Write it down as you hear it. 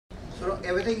So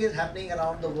everything is happening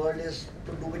around the world is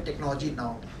to do with technology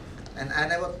now. And I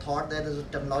never thought that there's a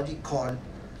terminology called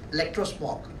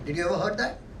electrosmog. Did you ever heard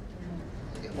that?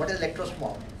 Okay. What is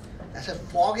electrosmog? I said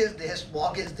fog is there,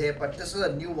 smog is there, but this is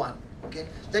a new one. Okay.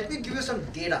 Let me give you some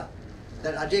data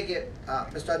that Ajay gave,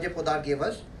 Mr. Ajay Poddar gave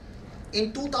us.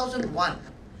 In 2001,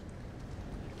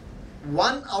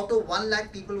 1 out of 1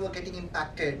 lakh people were getting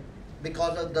impacted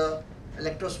because of the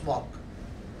electrosmog.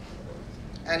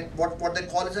 And what they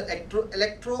call is an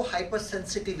electro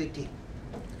hypersensitivity.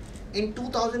 In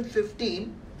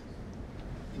 2015,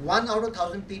 1 out of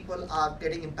 1,000 people are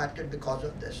getting impacted because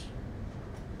of this,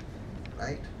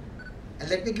 right? And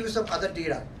let me give you some other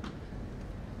data.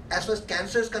 As far as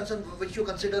cancer is concerned, which you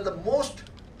consider the most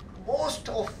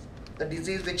of the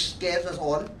disease which scares us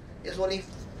all, is only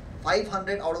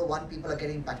 500 out of 1 people are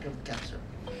getting impacted with cancer.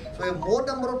 So a more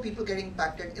number of people getting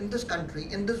impacted in this country,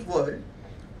 in this world,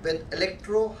 with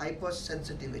electro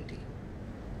hypersensitivity.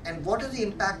 And what is the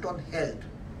impact on health?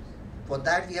 For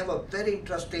that, we have a very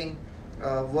interesting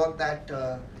work that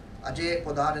Ajay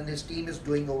Poddar and his team is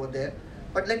doing over there.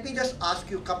 But let me just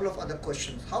ask you a couple of other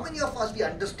questions. How many of us we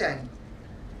understand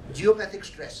geopathic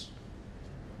stress?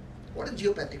 What is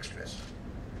geopathic stress?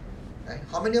 Right?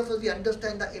 How many of us we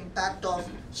understand the impact of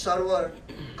server,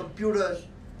 computers,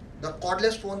 the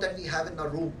cordless phone that we have in our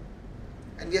room,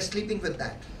 and we are sleeping with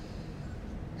that?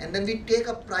 And then we take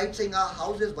a pride saying our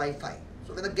house is Wi-Fi.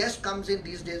 So when a guest comes in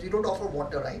these days, you don't offer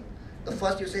water, right? The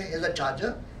first you say, here's a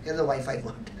charger, here's a Wi-Fi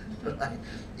one. Right?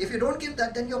 If you don't give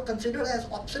that, then you're considered as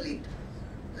obsolete.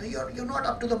 You're not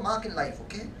up to the mark in life,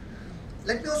 okay?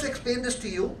 Let me also explain this to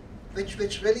you, which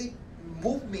really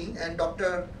moved me, and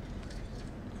Dr.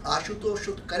 Ashutosh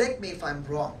should correct me if I'm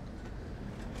wrong.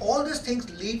 All these things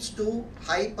leads to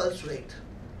high pulse rate.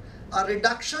 A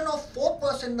reduction of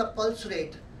 4% in the pulse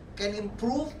rate can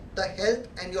improve the health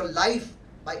and your life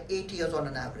by 8 years on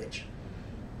an average.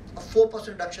 A 4%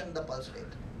 reduction in the pulse rate,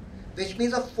 which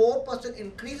means a 4%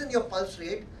 increase in your pulse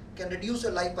rate can reduce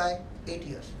your life by 8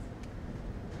 years.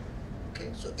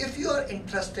 Okay, so if you are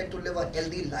interested to live a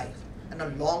healthy life and a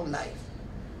long life,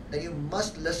 then you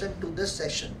must listen to this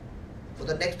session for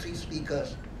the next 3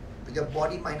 speakers with your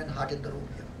body, mind and heart in the room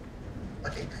here.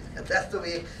 Okay, that's the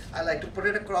way I like to put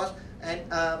it across. And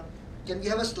can we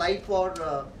have a slide for,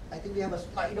 I think we have a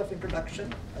slide of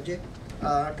introduction, Ajay,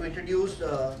 to introduce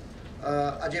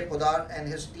Ajay Poddar and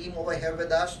his team over here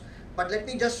with us. But let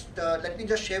me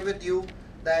just share with you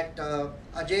that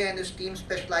Ajay and his team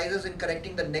specializes in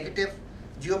correcting the negative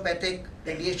geopathic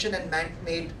radiation and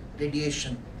man-made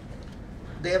radiation.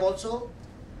 They have also,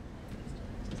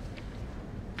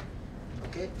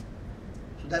 okay,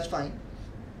 so that's fine.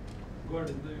 Go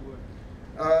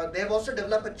ahead. They have also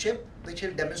developed a chip which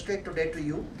will demonstrate today to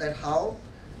you that how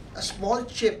a small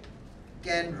chip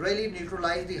can really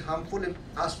neutralize the harmful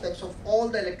aspects of all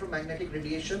the electromagnetic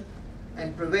radiation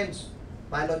and prevents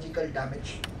biological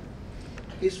damage.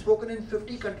 He's spoken in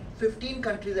 15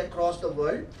 countries across the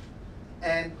world,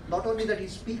 and not only that he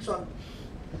speaks on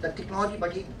the technology,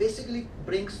 but he basically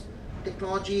brings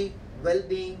technology,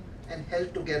 well-being and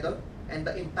health together and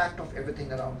the impact of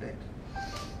everything around it.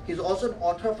 He's also an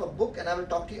author of a book, and I will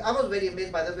talk to you. I was very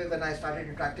amazed, by the way, when I started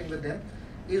interacting with him.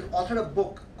 He's authored a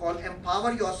book called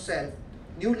Empower Yourself,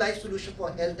 New Life Solution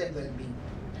for Health and Well-being.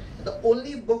 The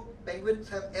only book penguins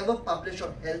have ever published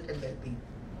on health and well-being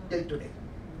till today.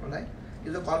 All right.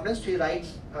 He's a columnist. He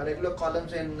writes regular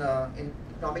columns in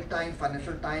Economic Times,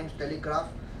 Financial Times, Telegraph,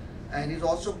 and he's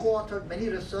also co-authored many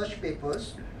research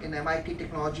papers in MIT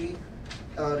Technology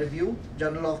Review,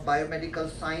 Journal of Biomedical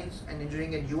Science and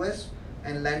Engineering in US,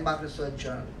 and Landmark Research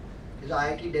Journal. He's an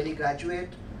IIT Delhi graduate.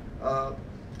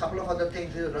 Couple of other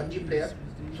things. He's a Ranji player,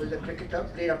 so he's a cricketer,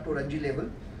 played up to Ranji level.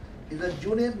 He's a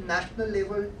junior national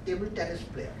level table tennis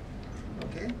player.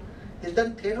 Okay, he's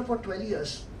done theatre for 12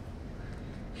 years.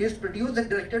 He's produced and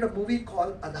directed a movie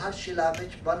called Adhar Shila,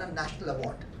 which won a national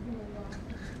award.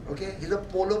 Okay, he's a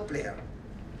polo player.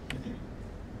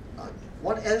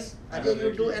 What else? Ajay,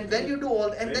 you do, and then you do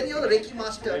all, and then you're a Reiki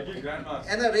master,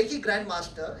 and a Reiki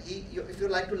grandmaster. If you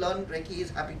like to learn Reiki,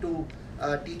 he's happy to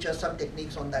teach us some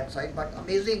techniques on that side. But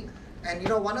amazing. And you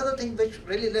know, one other thing which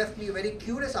really left me very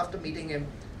curious after meeting him.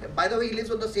 By the way, he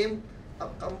lives on the same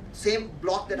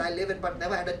block that I live in, but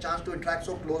never had a chance to interact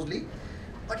so closely.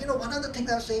 But you know, one other thing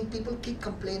I was saying, people keep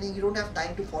complaining, you don't have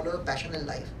time to follow your passion in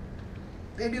life.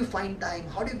 Where do you find time?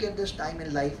 How do you get this time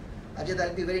in life? Ajay, that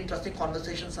will be a very interesting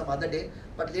conversation some other day.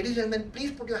 But ladies and gentlemen,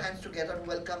 please put your hands together and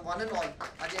welcome one and all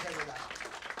Ajay Poddar.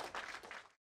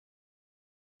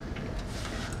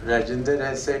 Rajinder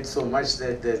has said so much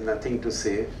that there's nothing to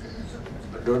say.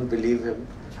 But don't believe him.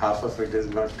 Half of it is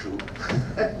not true.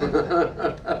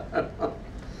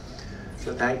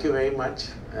 thank you very much.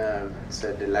 It's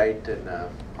a delight and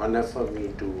honor for me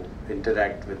to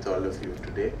interact with all of you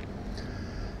today.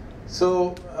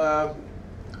 So,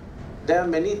 there are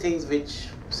many things which,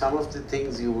 some of the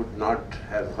things you would not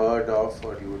have heard of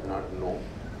or you would not know.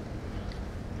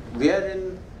 We are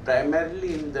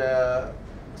primarily in the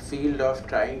field of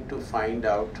trying to find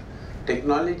out,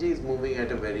 technology is moving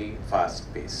at a very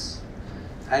fast pace.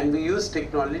 And we use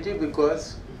technology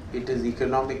because it is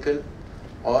economical,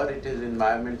 or it is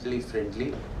environmentally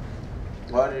friendly,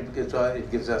 or it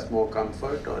gives us more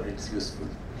comfort, or it's useful.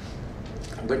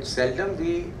 But seldom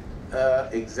we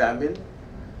examine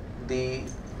the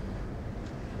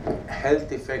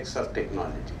health effects of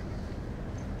technology.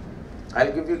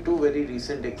 I'll give you two very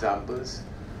recent examples.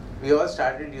 We all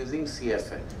started using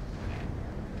CFL.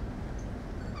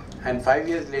 And 5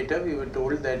 years later, we were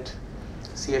told that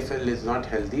CFL is not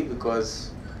healthy because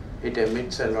it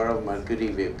emits a lot of mercury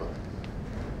vapor.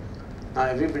 Now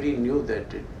everybody knew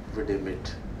that it would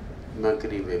emit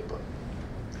mercury vapor.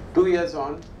 2 years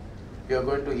on, you are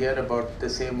going to hear about the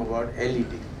same about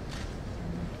LED,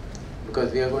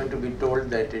 because we are going to be told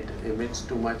that it emits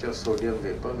too much of sodium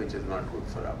vapor, which is not good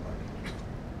for our body.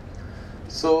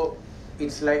 So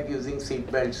it's like using seat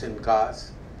belts in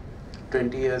cars.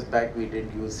 20 years back we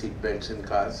didn't use seat belts in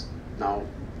cars. Now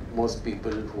most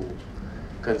people who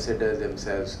consider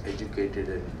themselves educated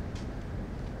and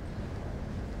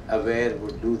aware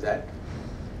would do that.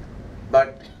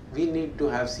 But we need to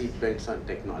have seat belts on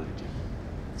technology.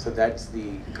 So that's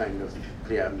the kind of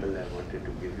preamble I wanted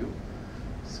to give you.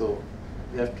 So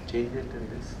we have to change it in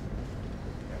this.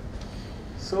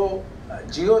 So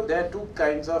there are two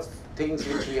kinds of things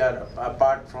which we are,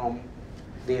 apart from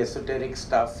the esoteric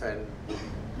stuff and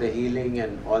the healing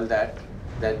and all that,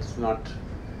 that's not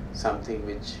something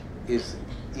which is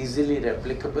easily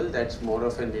replicable. That's more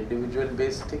of an individual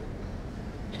based thing.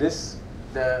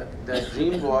 The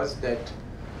dream was that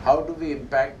how do we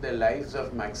impact the lives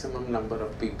of maximum number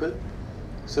of people?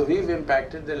 So we've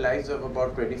impacted the lives of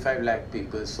about 25 lakh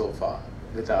people so far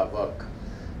with our work.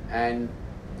 And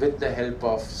with the help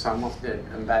of some of the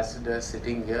ambassadors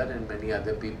sitting here and many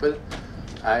other people,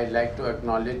 I'd like to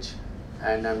acknowledge,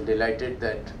 and I'm delighted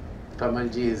that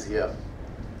Kamalji is here.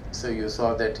 So you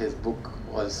saw that his book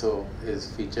also is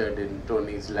featured in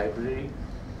Tony's library.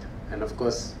 And of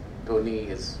course, Tony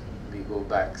we go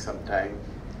back sometime.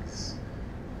 He's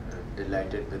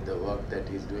delighted with the work that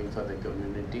he's doing for the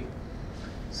community.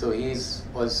 So he's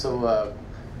also a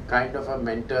kind of a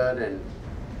mentor, and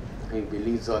he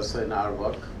believes also in our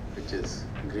work, which is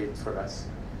great for us.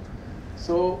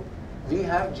 So we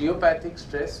have geopathic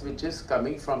stress, which is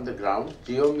coming from the ground.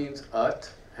 Geo means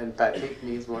earth, and pathic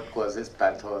means what causes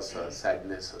pathos or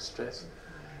sadness or stress.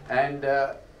 And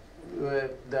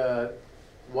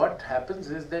what happens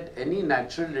is that any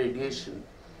natural radiation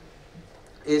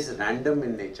is random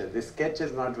in nature. This sketch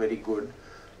is not very good,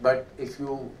 but if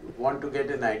you want to get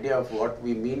an idea of what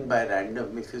we mean by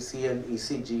random, if you see an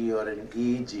ECG or an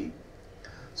EEG,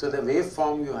 so the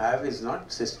waveform you have is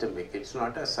not systemic, it's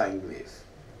not a sine wave.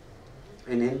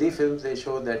 In Hindi films they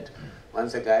show that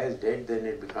once a guy is dead, then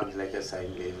it becomes like a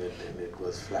sine wave and then it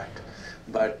goes flat.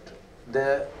 But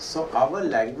so our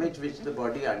language which the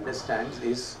body understands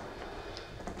is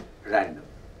random,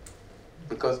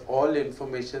 because all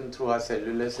information through our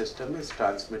cellular system is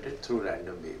transmitted through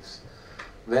random waves.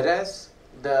 Whereas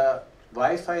the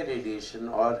Wi-Fi radiation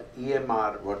or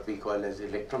EMR, what we call as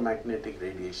electromagnetic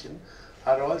radiation,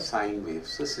 are all sine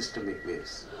waves, so systemic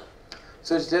waves.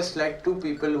 So it's just like two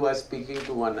people who are speaking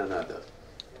to one another.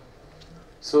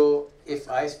 So if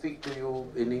I speak to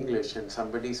you in English and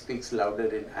somebody speaks louder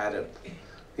in Arab,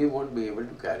 we won't be able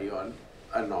to carry on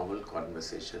a normal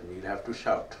conversation. We'll have to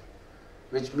shout,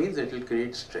 which means it will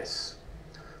create stress.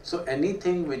 So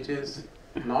anything which is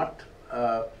not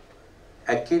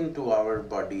akin to our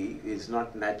body, is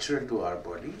not natural to our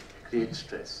body, creates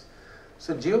stress.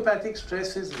 So geopathic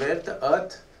stress is where the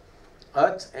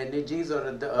Earth's energies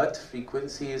or the Earth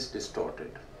frequency is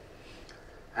distorted.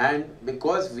 And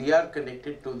because we are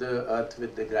connected to the Earth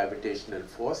with the gravitational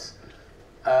force,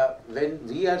 when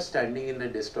we are standing in a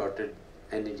distorted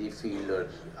energy field,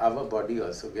 our body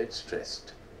also gets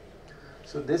stressed.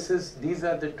 So these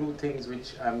are the two things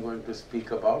which I'm going to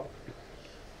speak about.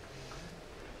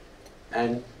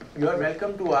 And you are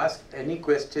welcome to ask any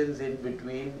questions in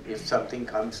between if something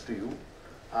comes to you.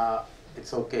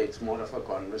 It's okay, it's more of a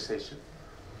conversation.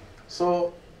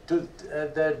 So the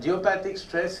geopathic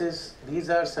stress is, these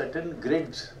are certain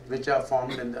grids which are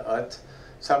formed in the earth.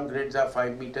 Some grids are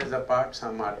 5 meters apart,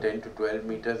 some are 10 to 12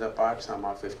 meters apart, some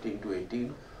are 15 to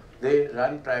 18. They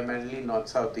run primarily north,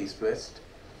 south, east, west.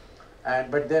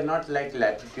 but they're not like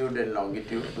latitude and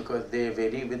longitude because they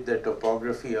vary with the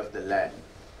topography of the land.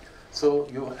 So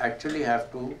you actually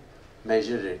have to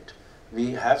measure it.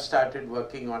 We have started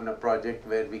working on a project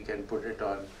where we can put it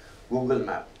on Google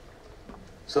Map.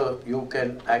 So you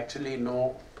can actually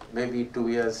know maybe 2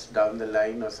 years down the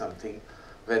line or something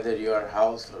whether your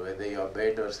house or whether your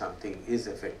bed or something is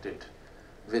affected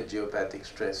with geopathic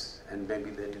stress, and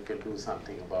maybe then you can do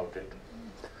something about it.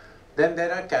 Then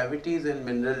there are cavities in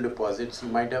mineral deposits. You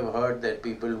might have heard that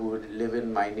people who live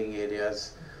in mining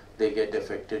areas, they get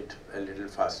affected a little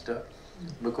faster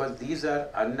because these are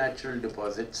unnatural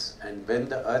deposits, and when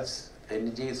the earth's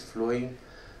energy is flowing,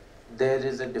 there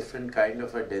is a different kind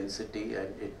of a density,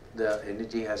 and the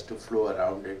energy has to flow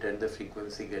around it and the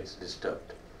frequency gets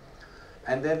disturbed.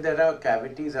 And then there are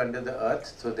cavities under the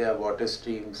earth, so there are water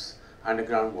streams,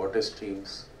 underground water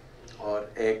streams or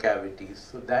air cavities.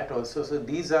 So that also, so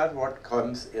these are what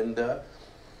comes in the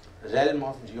realm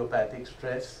of geopathic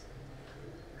stress,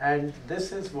 and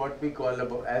this is what we call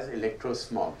as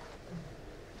electrosmog.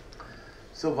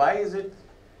 So why is it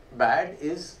bad?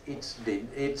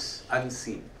 It's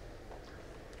unseen.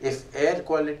 If air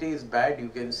quality is bad, you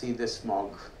can see the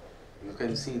smog, you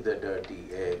can see the dirty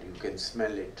air, you can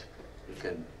smell it, you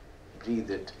can breathe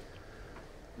it.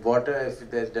 Water, if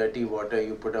there's dirty water,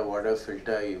 you put a water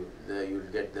filter,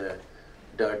 you'll get the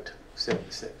dirt.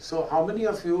 So how many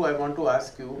of you, I want to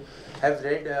ask you, have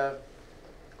read a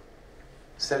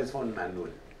cell phone manual?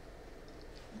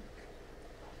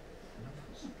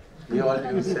 We all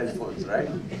use cell phones, right?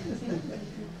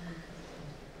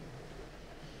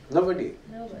 Nobody?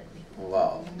 Nobody.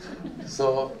 Wow.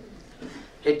 So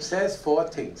it says 4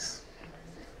 things.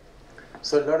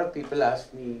 So a lot of people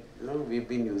ask me, we've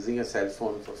been using a cell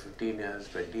phone for 15 years,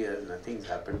 20 years, nothing's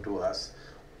happened to us.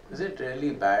 Is it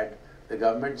really bad? The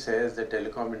government says, the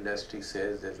telecom industry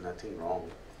says there's nothing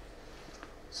wrong.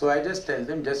 So I just tell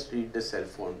them, just read the cell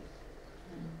phone.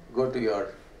 Go to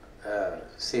your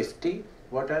safety.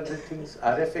 What are the things?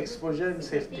 RF exposure and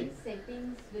safety.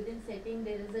 Settings, within setting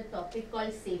there is a topic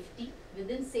called safety.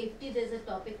 Within safety there is a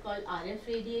topic called RF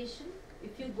radiation.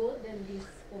 If you go, then these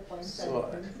 4 points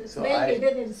are written. So it's well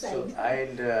hidden inside.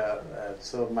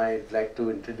 So I'd like to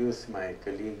introduce my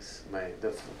colleagues,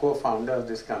 the co-founder of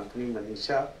this company,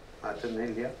 Manisha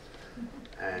Mathanelia,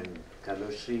 and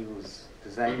Kaloshri, who's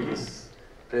designed this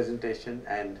presentation,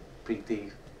 and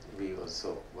Preeti, we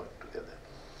also work together.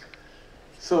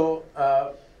 So,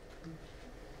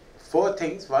 4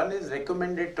 things. One is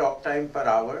recommended talk time per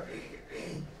hour.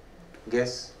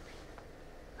 Guess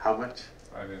how much?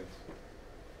 5 minutes.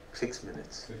 6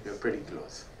 minutes. 6. You're pretty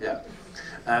close. Yeah.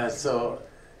 So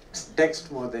text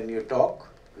more than you talk,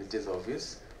 which is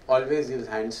obvious. Always use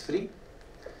hands-free,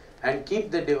 and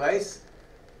keep the device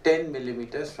 10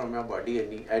 millimeters from your body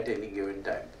at any given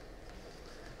time.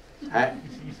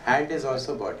 Hand is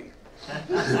also body.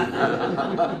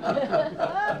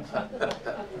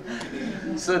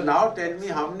 So now tell me,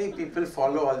 how many people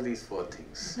follow all these 4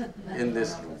 things in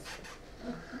this room?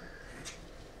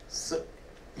 So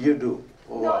you do.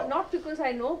 Oh, No, wow. not because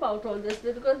I know about all this,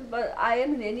 but I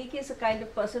am in any case a kind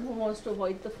of person who wants to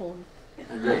avoid the phone.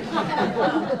 Great.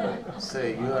 So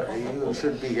you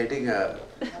should be getting a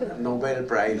Nobel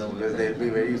Prize because there will be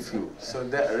very few. So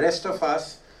the rest of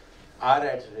us are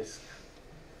at risk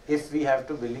if we have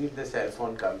to believe the cell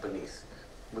phone companies,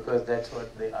 because that's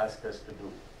what they ask us to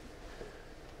do.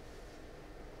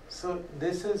 So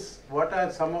this is, what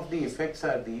are some of the effects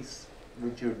are these,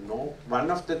 which you know.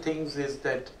 One of the things is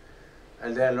that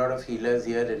there are a lot of healers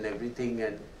here and everything,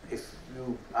 and if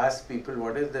you ask people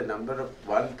what is the number of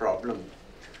one problem,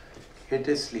 it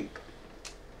is sleep.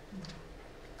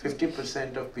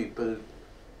 50% of people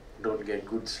don't get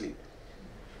good sleep.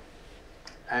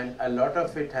 And a lot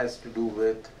of it has to do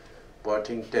with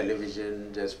watching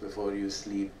television just before you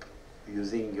sleep,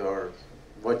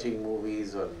 watching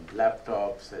movies on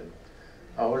laptops, and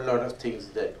a whole lot of things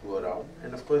that go around.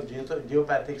 And of course,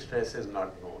 geopathic stress is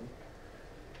not known.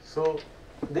 So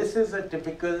this is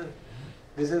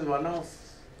one of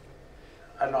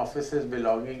an offices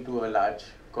belonging to a large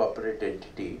corporate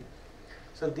entity.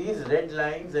 So these red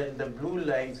lines and the blue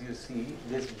lines you see,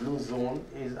 this blue zone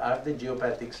are the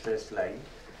geopathic stress line.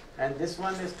 And this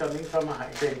one is coming from a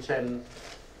high tension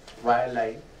wire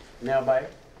line nearby.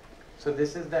 So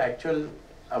this is the actual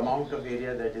amount of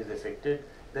area that is affected.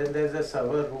 Then there's a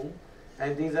server room,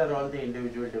 and these are all the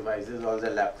individual devices, all the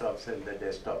laptops and the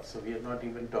desktops. So we are not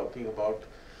even talking about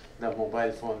the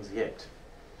mobile phones yet.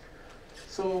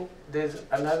 So there's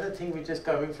another thing which is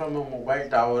coming from a mobile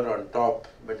tower on top,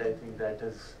 but I think that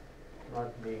is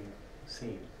not being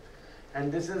seen.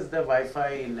 And this is the Wi-Fi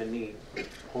in any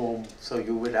home. So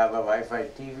you would have a Wi-Fi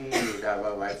TV, you would have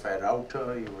a Wi-Fi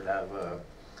router, you would have a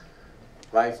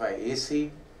Wi-Fi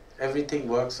AC. Everything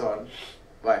works on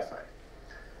Wi-Fi.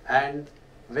 And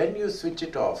when you switch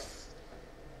it off,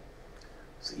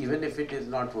 so even if it is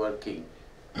not working,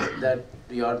 that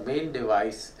your main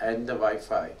device and the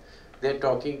Wi-Fi, they're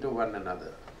talking to one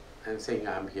another and saying,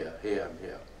 I'm here, hey, I'm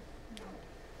here.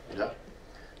 Yeah?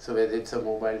 So whether it's a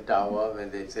mobile tower,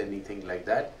 whether it's anything like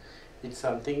that, it's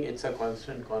a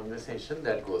constant conversation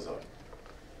that goes on.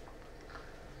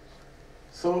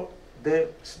 So the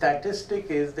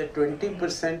statistic is that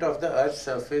 20% of the Earth's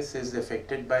surface is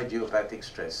affected by geopathic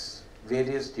stress,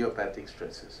 various geopathic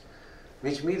stresses,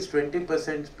 which means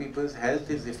 20% people's health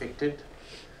is affected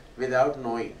without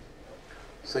knowing.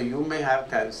 So you may have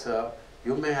cancer,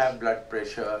 you may have blood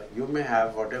pressure, you may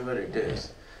have whatever it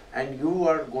is, and you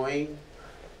are going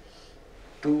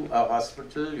to a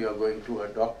hospital, you are going to a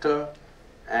doctor,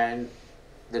 and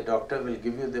the doctor will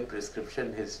give you the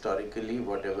prescription historically,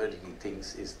 whatever he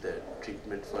thinks is the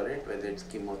treatment for it, whether it's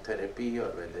chemotherapy or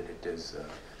whether it is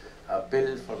a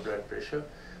pill for blood pressure,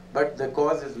 but the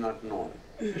cause is not known.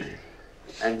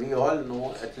 And we all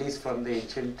know, at least from the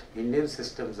ancient Indian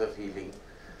systems of healing,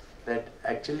 that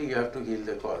actually you have to heal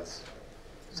the cause.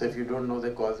 So if you don't know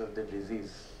the cause of the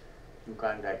disease, you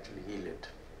can't actually heal it.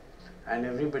 And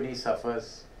everybody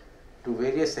suffers to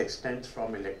various extents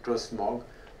from electrosmog.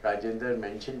 Rajendra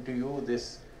mentioned to you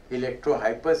this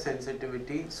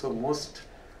electro-hypersensitivity. So most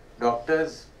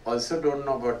doctors also don't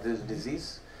know about this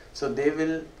disease. So they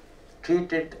will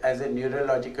treat it as a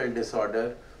neurological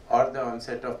disorder or the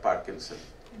onset of Parkinson.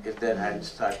 If their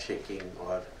hands start shaking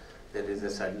or there is a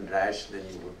sudden rash, then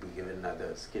you would be given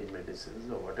other skin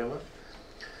medicines or whatever.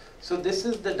 So this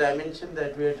is the dimension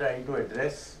that we are trying to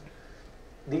address.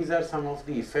 These are some of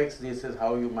the effects. This is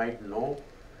how you might know.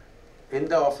 In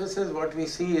the offices, what we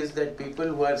see is that people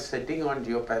who are sitting on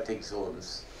geopathic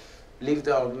zones leave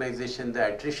the organization.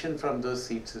 The attrition from those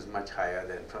seats is much higher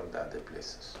than from the other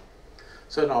places.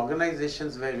 So in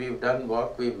organizations where we've done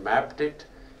work, we've mapped it,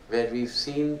 where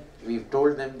we've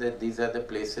told them that these are the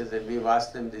places, and we've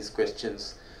asked them these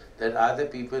questions, that are the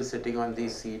people sitting on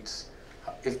these seats,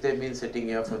 if they've been sitting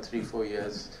here for 3-4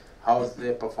 years, how's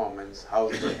their performance,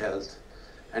 how's their health?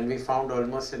 And we found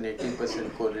almost an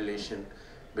 80% correlation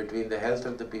between the health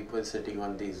of the people sitting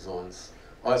on these zones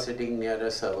or sitting near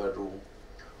a server room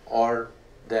or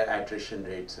their attrition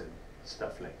rates and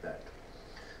stuff like that.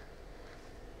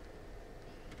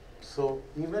 So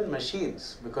even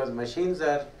machines, because machines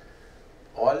are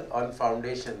all on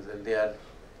foundations and they are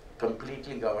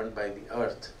completely governed by the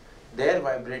earth, their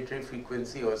vibratory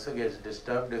frequency also gets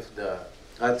disturbed if the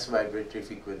earth's vibratory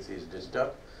frequency is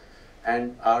disturbed.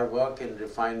 And our work in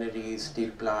refineries,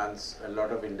 steel plants, a lot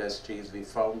of industries,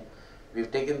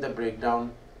 we've taken the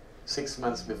breakdown 6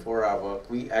 months before our work.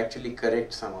 We actually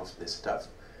correct some of this stuff,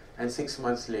 and 6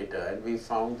 months later, and we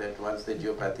found that once the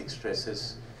geopathic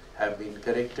stresses have been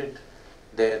corrected,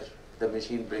 the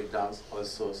machine breakdowns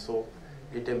also. So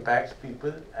it impacts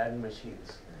people and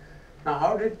machines. Now,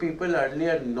 how did people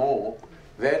earlier know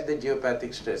where the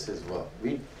geopathic stresses were?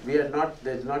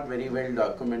 There's not very well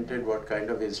documented what kind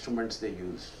of instruments they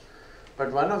used.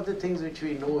 But one of the things which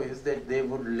we know is that they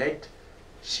would let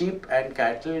sheep and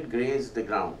cattle graze the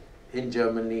ground in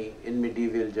Germany, in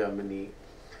medieval Germany.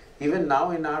 Even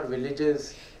now in our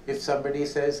villages, if somebody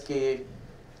says,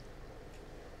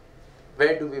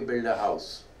 where do we build a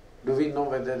house? Do we know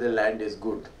whether the land is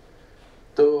good?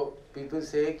 So people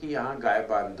say कि यहाँ गाय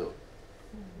बांध दो.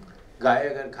 गाय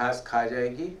अगर घास खा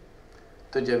जाएगी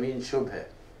तो जमीन शुभ है.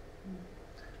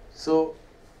 So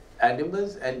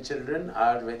animals and children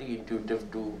are very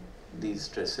intuitive to these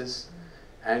stresses,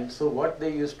 and so what they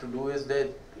used to do is that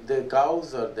the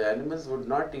cows or the animals would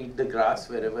not eat the grass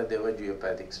wherever there were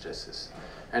geopathic stresses,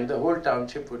 and the whole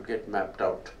township would get mapped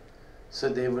out, so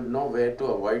they would know where to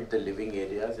avoid the living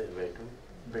areas and where to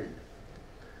build.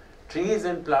 Trees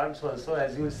and plants also,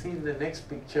 as you see in the next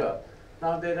picture,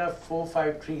 now there are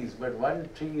 4-5 trees, but one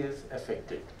tree is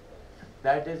affected.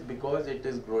 That is because it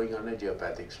is growing on a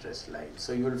geopathic stress line.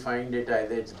 So you will find it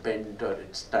either it's bent or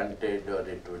it's stunted or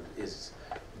is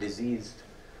diseased.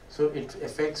 So it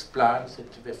affects plants,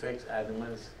 it affects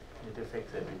animals, it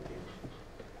affects everything.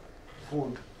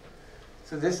 Food.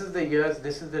 So this is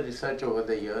the research over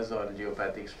the years on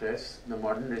geopathic stress. The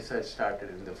modern research started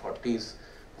in the 40s.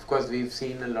 Of course, we've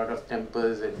seen a lot of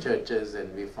temples and churches,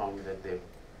 and we found that they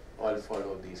all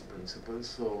follow these principles.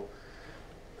 So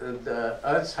the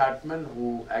Ernst Hartmann,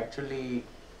 who actually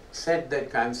said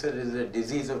that cancer is a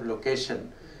disease of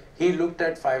location, he looked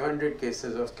at 500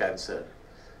 cases of cancer,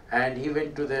 And he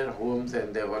went to their homes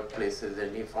and their workplaces,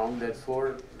 and he found that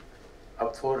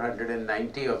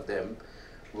 490 of them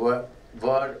were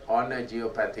on a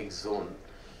geopathic zone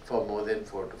for more than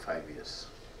 4 to 5 years.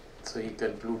 So he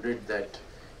concluded that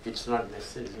it's not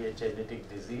necessarily a genetic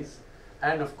disease,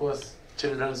 and of course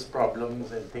children's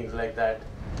problems and things like that.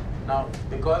 Now,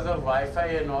 because of Wi-Fi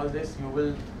and all this,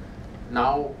 you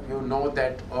know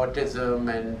that autism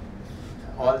and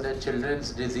all the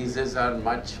children's diseases are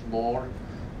much more,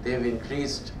 they've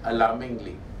increased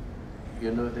alarmingly,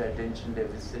 you know, the attention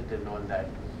deficit and all that.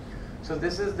 So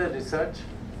this is the research,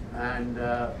 and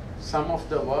some of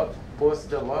the work, post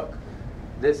the work,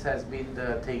 this has been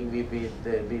the thing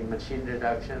there have been machine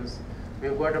reductions.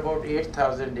 We've got about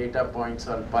 8,000 data points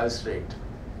on pulse rate.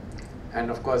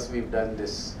 And of course we've done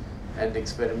this and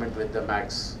experiment with the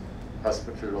Max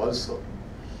Hospital also.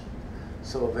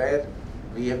 So where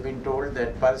we have been told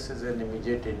that pulse is an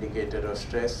immediate indicator of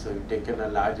stress, so we've taken a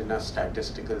large enough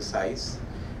statistical size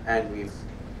and we've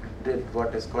did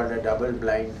what is called a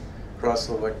double-blind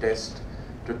crossover test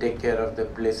to take care of the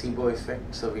placebo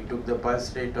effect. So we took the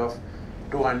pulse rate of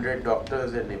 200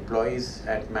 doctors and employees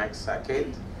at Max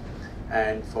Saket,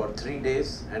 and for 3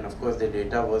 days, and of course the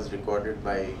data was recorded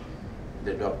by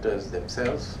the doctors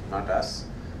themselves, not us.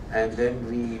 And then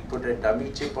we put a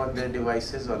dummy chip on their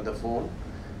devices on the phone,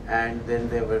 and then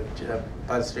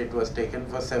pulse rate was taken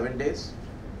for 7 days.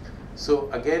 So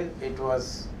again,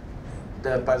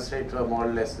 the pulse rates were more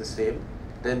or less the same.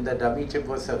 Then the dummy chip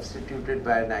was substituted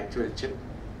by an actual chip,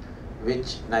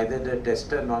 which neither the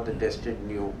tester nor the tested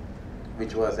knew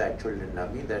which was actual and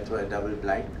dummy. That was double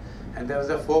blind. And there was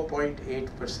a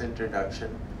 4.8%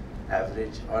 reduction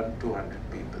average on 200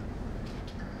 people.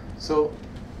 So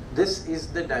this is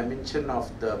the dimension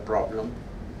of the problem,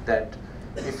 that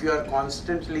if you are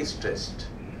constantly stressed,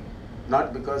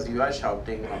 not because you are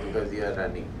shouting or because you are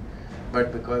running,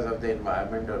 but because of the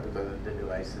environment or because of the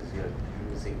devices you are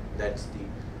using, that's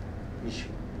the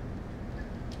issue.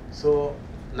 So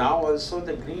now also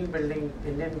the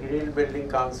Indian Green Building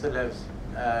Council has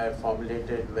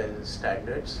formulated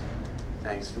standards,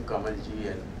 thanks to Kamalji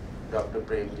and Dr.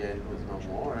 Prem Jain, who's no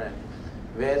more, and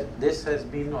where this has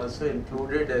been also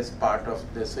included as part of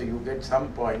this. So you get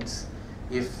some points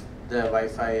if the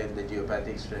Wi-Fi and the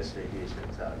geopathic stress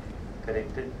radiations are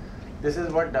corrected. This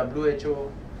is what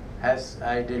WHO has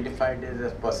identified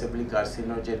as possibly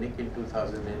carcinogenic in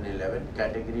 2011,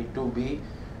 category 2B,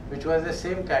 which was the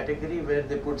same category where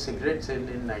they put cigarettes in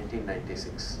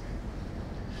 1996.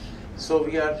 So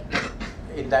we are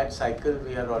in that cycle,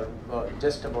 we are all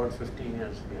just about 15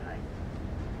 years behind.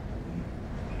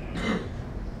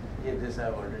 Yeah, this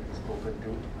I've already spoken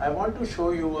to. I want to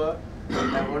show you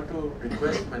I want to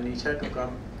request Manisha to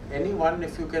come. Anyone,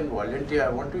 if you can volunteer, I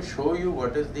want to show you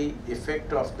what is the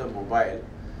effect of the mobile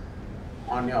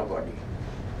on your body.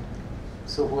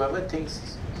 So whoever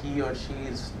thinks he or she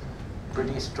is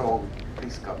pretty strong,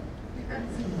 please come. You can't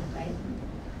see mobile.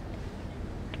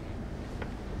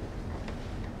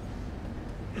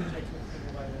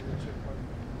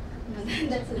 No,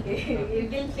 that's okay.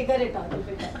 We'll figure it out.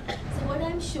 So what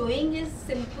I'm showing is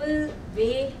simple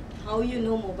way how you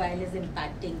know mobile is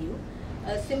impacting you.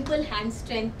 A simple hand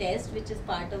strength test, which is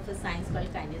part of a science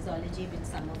called kinesiology, which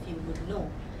some of you would know.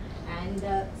 And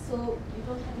so you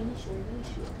don't have any shoulder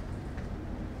issue.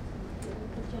 You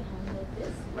put your hand like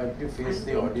this. But you face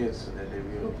the audience so that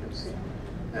everyone can see.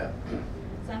 Yeah.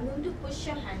 So I'm going to push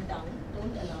your hand down.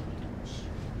 Don't allow me to push.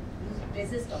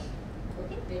 Resist on.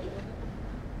 Okay, ready?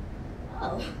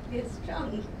 Oh, you're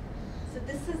strong. So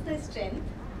this is the strength.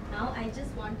 Now I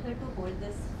just want her to hold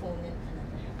this phone in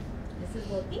another hand. This is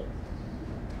working.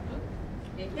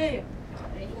 Ready? Yeah.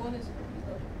 Ready? Phone is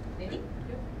Ready?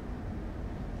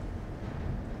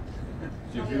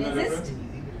 You Now feel the resist. difference?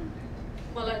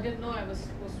 Well, I didn't know I was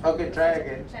supposed to. Okay, try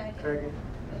again. Try again. Try again.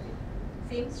 Okay.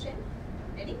 Same strength.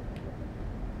 Ready?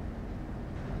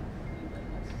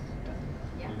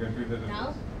 Yeah. You can feel the difference.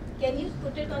 Now, can you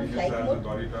put it on You just flight have the mode?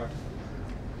 body touch.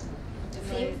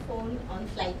 Same phone on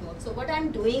flight mode. So what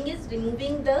I'm doing is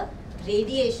removing the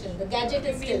radiation. The gadget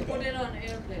is still Put there. it on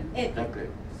airplane. Airplane. Okay.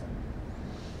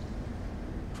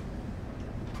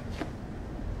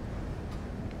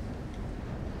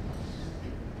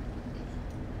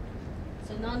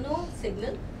 So now no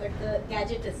signal, but the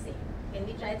gadget is safe. Can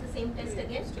we try the same test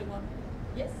again? Still on.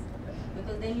 Yes.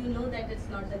 Because then you know that it's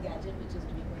not the gadget which is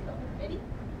doing it wrong. Ready?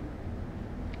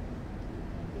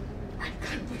 I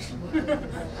can't push more.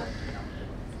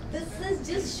 This is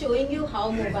just showing you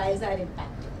how mobiles are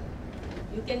impacted.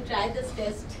 You can try this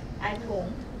test at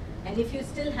home, and if you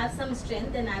still have some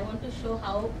strength, then I want to show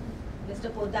how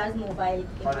Mr. Poddar's mobile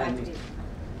impacted.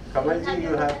 Kamalji,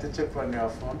 you have the chip on your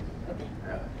phone. Okay.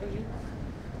 Yeah.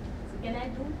 So can I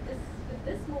do this with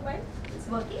this mobile? It's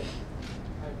working?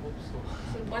 I hope so.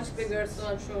 So much bigger, so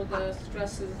I'm sure the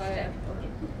stress is higher. Okay.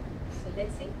 So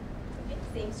let's see. Okay,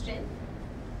 same strength.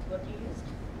 What you used.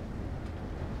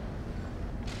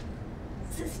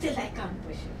 So still I can't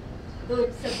push it. Though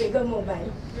it's a bigger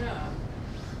mobile. Yeah.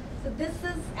 So this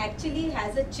is actually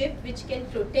has a chip which can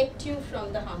protect you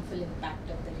from the harmful impact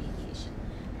of the radiation.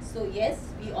 So yes,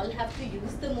 we all have to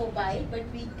use the mobile, but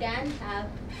we can have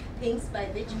things by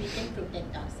which we can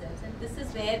protect ourselves. And this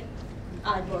is where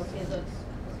our work is also.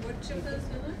 What chip is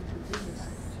in it?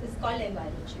 It's called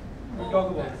Enviro chip. We'll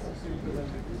talk about okay. it.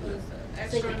 So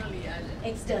it's externally added.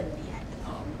 Externally added.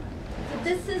 Oh. So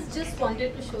this is just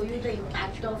wanted to show you the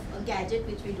impact of a gadget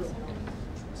which we don't know.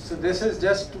 So this is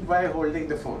just by holding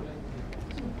the phone.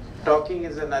 Talking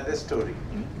is another story.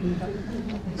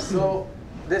 So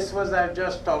this was, I've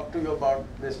just talked to you about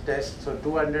this test. So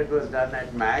 200 was done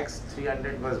at Max,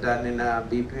 300 was done in a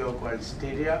BPO called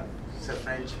Styria. It's a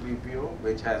French BPO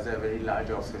which has a very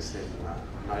large office in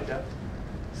Noida.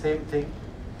 Same thing.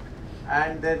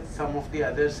 And then some of the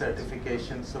other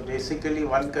certifications. So basically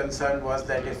one concern was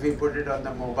that if we put it on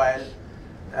the mobile,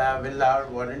 will our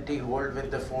warranty hold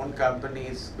with the phone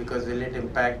companies, because will it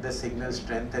impact the signal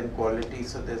strength and quality?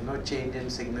 So there's no change in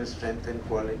signal strength and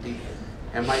quality.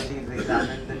 MIT has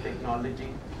examined the technology,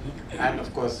 and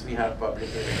of course we have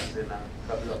publications in a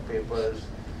couple of papers.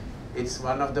 It's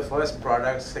one of the first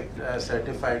products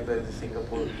certified by the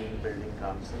Singapore Green Building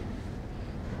Council.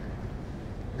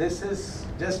 This is,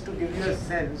 just to give you a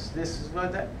sense, this were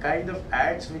the kind of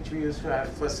ads which we used to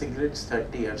have for cigarettes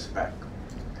 30 years back,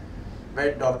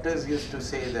 where doctors used to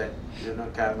say that, you know,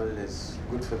 Camel is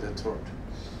good for the throat.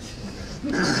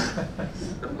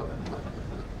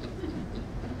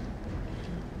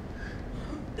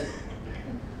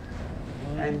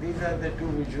 And these are the two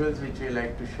visuals which we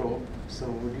like to show. So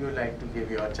would you like to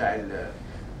give your child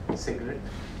a cigarette?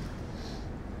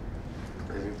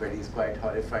 Everybody is quite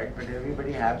horrified, but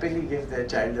everybody happily gives their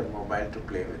child a mobile to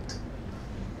play with.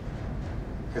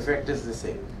 Effect is the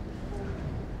same.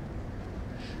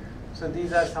 So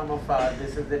these are some of our,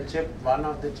 this is the chip, one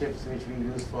of the chips which we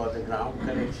use for the ground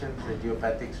correction, the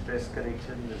geopathic stress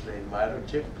correction, is the Enviro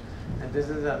chip. And this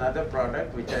is another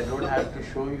product which I don't have to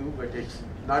show you, but it's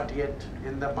not yet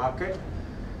in the market.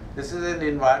 This is an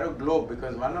Enviro globe,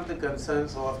 because one of the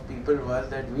concerns of people was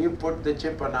that we put the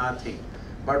chip on our thing.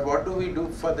 But what do we do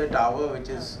for the tower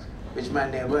which my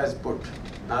neighbor has put?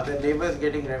 Now the neighbor is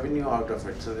getting revenue out of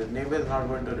it, so the neighbor is not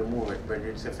going to remove it, but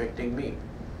it's affecting me.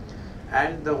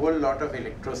 And the whole lot of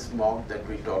electro smog that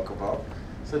we talk about.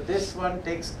 So this one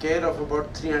takes care of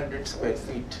about 300 square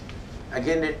feet.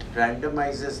 Again, it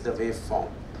randomizes the waveform.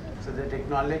 So the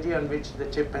technology on which the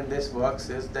chip and this works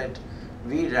is that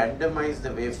we randomize the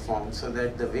waveform so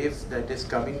that the wave that is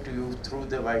coming to you through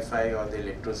the Wi-Fi or the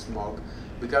electro smog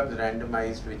becomes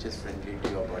randomized, which is friendly to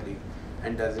your body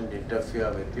and doesn't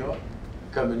interfere with your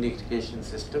communication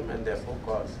system and therefore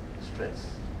cause stress.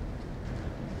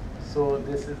 So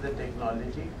this is the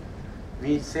technology.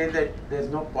 We say that there's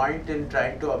no point in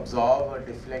trying to absorb or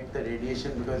deflect the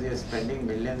radiation because you're spending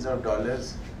millions of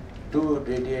dollars to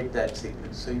radiate that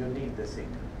signal. So you need the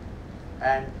signal.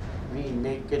 And we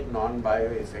make it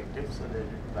non-bioeffective so that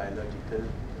it's biological.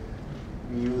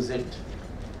 We use it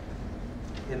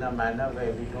in a manner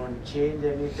where we don't change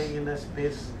anything in a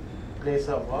place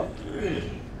of work,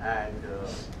 and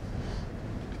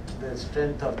the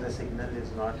strength of the signal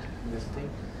is not this thing.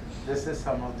 This is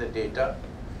some of the data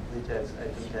which I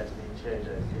think has been shared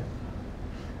earlier.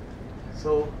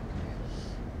 So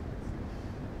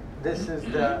this is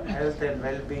the health and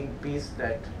well-being piece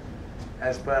that,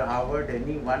 as per Harvard,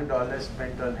 any $1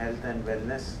 spent on health and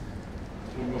wellness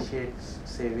initiates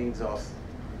savings of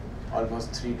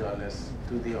almost $3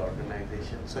 to the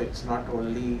organization. So it's not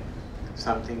only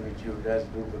something which you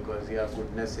just do because you have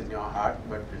goodness in your heart,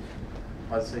 but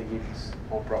it also yields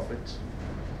more profits.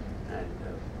 And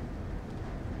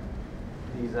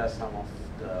these are some of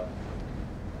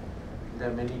there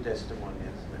are many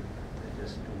testimonials, but I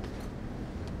just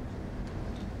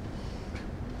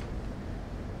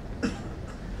do.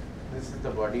 This is the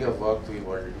body of work we've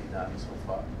already done so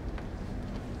far.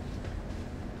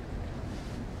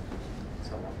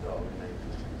 Some of the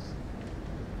organizations.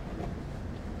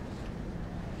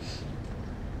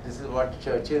 This is what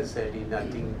Churchill said. He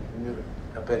apparently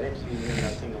knew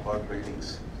nothing about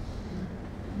buildings.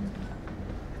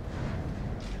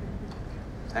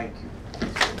 Thank you.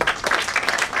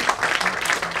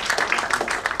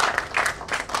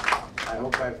 I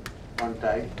hope I've on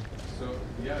time. So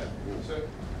yeah, so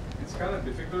it's it's kind of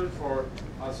difficult for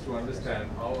us to understand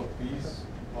how a piece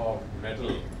of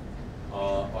metal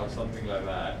or something like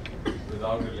that,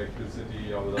 without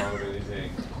electricity or without anything,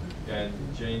 can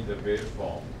change the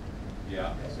waveform.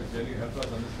 Yeah. So can you help us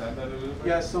understand that a little bit?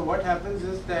 Yeah. So what happens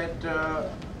is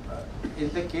that in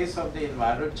the case of the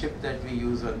Enviro chip that we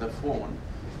use on the phone,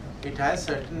 it has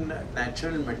certain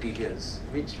natural materials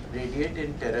which radiate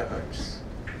in terahertz.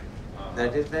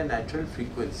 That is the natural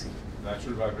frequency.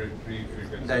 Natural vibratory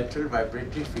frequency. Natural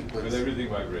vibratory frequency. With everything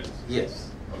vibrates.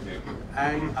 Yes. Okay.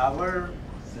 And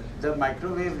the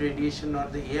microwave radiation or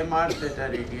the EMRs that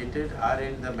are radiated are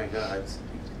in the megahertz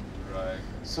region. Right.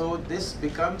 So this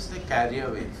becomes the carrier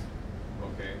wave.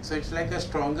 Okay. So it's like a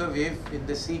stronger wave in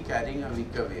the sea carrying a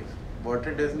weaker wave.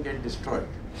 Water doesn't get destroyed.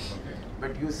 Okay.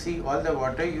 But you see, all the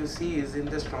water you see is in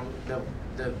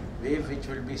the wave which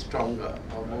will be stronger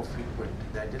or more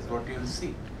frequent. That is what you'll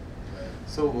see.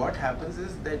 So what happens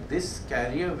is that this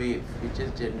carrier wave, which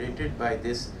is generated by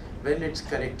this, when it's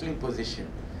correctly positioned,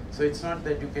 so it's not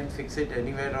that you can fix it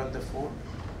anywhere on the phone.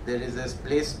 There is a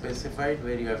place specified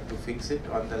where you have to fix it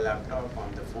on the laptop,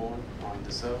 on the phone, on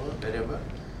the server, wherever.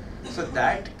 So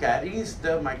that carries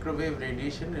the microwave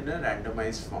radiation in a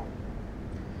randomized form,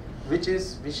 which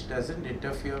doesn't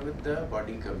interfere with the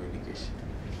body communication.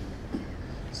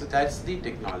 So that's the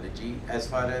technology as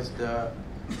far as the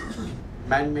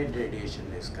man-made radiation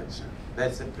is concerned.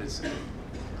 That's the principle,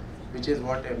 which is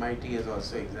what MIT has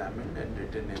also examined and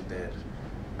written in their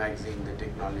magazine, The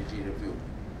Technology Review.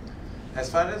 As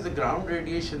far as the ground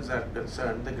radiations are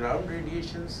concerned, the ground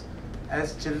radiations,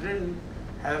 as children,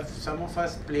 some of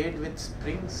us played with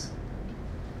springs,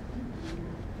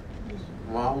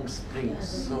 wound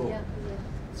springs.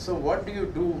 So what do you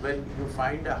do when you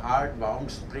find a hard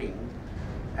wound spring?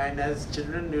 And as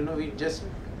children, we just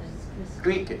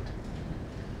tweak it.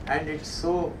 And it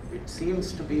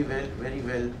seems to be very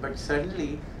well, but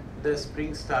suddenly the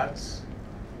spring starts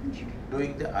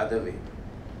doing the other way.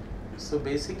 So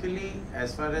basically,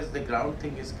 as far as the ground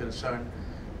thing is concerned,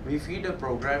 we feed a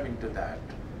program into that,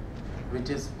 which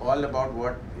is all about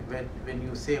when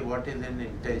you say what is an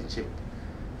Intel chip.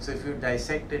 So if you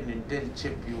dissect an Intel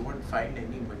chip, you won't find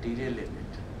any material in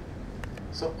it.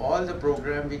 So all the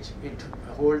program which it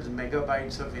holds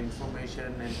megabytes of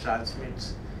information and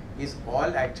transmits is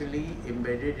all actually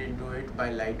embedded into it by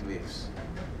light waves.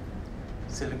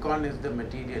 Silicon is the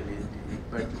material,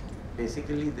 but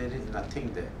basically there is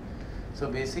nothing there. So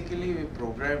basically we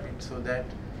program it so that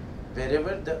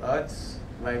wherever the Earth's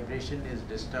vibration is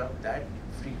disturbed, that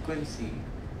frequency,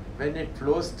 when it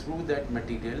flows through that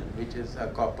material, which is a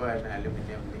copper and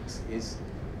aluminum mix, is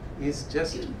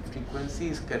just frequency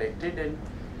is corrected, and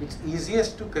it's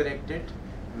easiest to correct it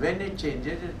when it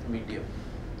changes its medium.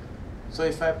 So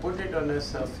if I put it on a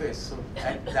surface, so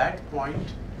at that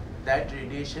point, that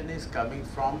radiation is coming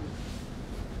from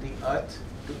the earth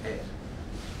to air.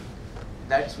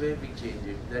 That's where we change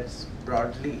it. That's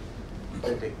broadly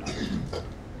the technology.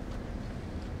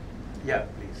 Yeah,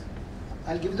 please.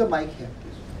 I'll give you the mic here,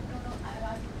 please. No,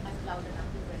 I'm loud enough.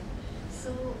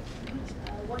 So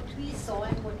what we saw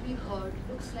and what we heard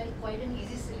looks like quite an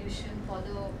easy solution for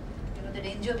the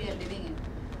danger we are living in.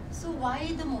 So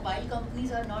why the mobile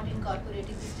companies are not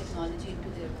incorporating this technology into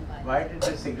their mobile? Why did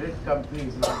the cigarette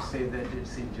companies not say that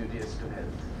it's injurious to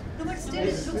health? No, but still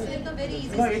it looks like a very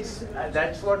easy No,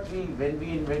 that's what when we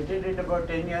invented it about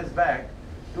 10 years back,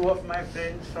 two of my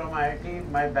friends from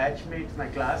IIT, my batchmates, my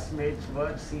classmates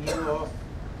were CEO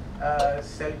of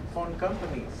cell phone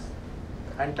companies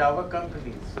and tower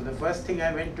companies. So the first thing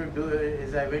I went to do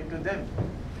is I went to them.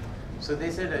 So they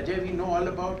said, Ajay, we know all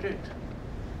about it.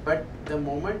 But the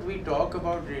moment we talk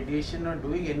about radiation or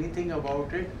doing anything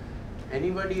about it,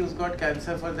 anybody who's got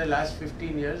cancer for the last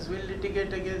 15 years will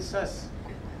litigate against us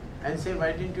and say,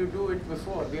 why didn't you do it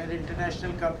before? We are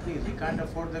international companies, we can't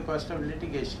afford the cost of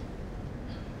litigation.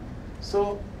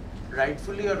 So,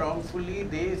 rightfully or wrongfully,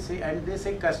 they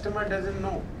say customer doesn't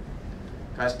know.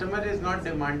 Customer is not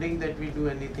demanding that we do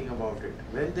anything about it.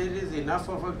 When there is enough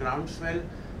of a groundswell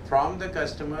from the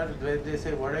customer where they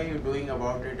say, what are you doing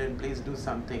about it, and please do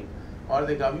something, or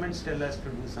the governments tell us to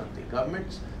do something.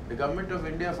 The government of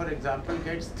India, for example,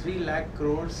 gets 3 lakh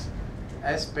crores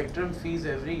as spectrum fees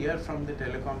every year from the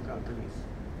telecom companies.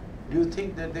 Do you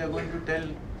think that they are going to tell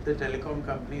the telecom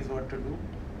companies what to do?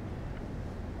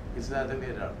 It's the other way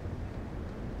around.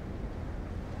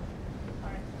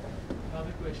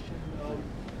 Another question,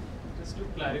 just to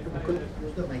clarify Mukul, that.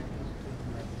 use the mic.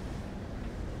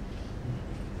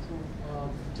 So,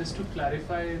 Just to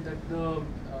clarify that the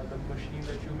machine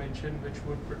that you mentioned, which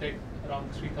would protect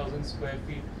around 3,000 square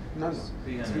feet. No,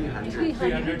 300.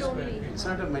 300 square only. feet. It's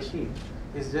not a machine.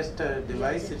 It's just a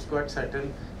device. It's got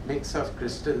certain mix of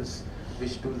crystals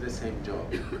which do the same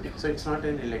job. So it's not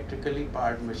an electrically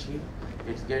powered machine.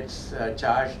 It gets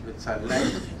charged with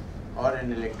sunlight or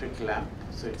an electric lamp.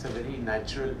 So it's a very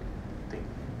natural thing.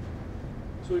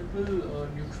 So it will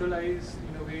neutralize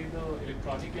in a way the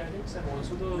electronic gadgets and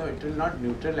also the. No, it will not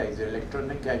neutralize. The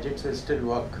electronic gadgets will still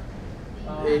work.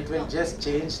 It will just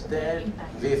change their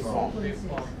waveform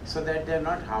Waveform. so that they are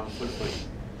not harmful for you.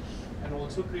 And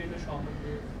also create a Schumann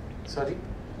wave. Sorry?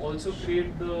 Also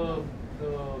create the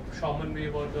Schumann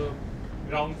wave or the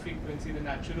ground frequency, the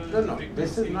natural No, frequency.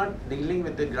 this is not dealing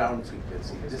with the ground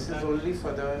frequency. Okay, This so is that- only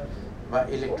for the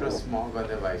electrosmog or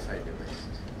the Wi-Fi device.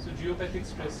 So geopathic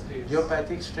stress stays.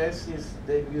 Geopathic stress is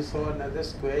that you saw another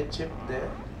square chip there.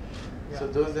 So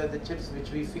Yeah. those are the chips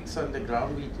which we fix on the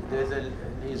ground.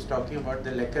 He's talking about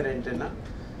the Lecker antenna.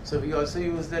 So we also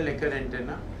use the Lecker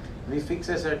antenna. We fix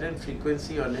a certain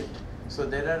frequency on it. So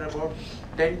there are about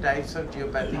 10 types of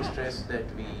geopathic stress that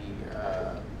we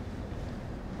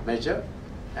measure,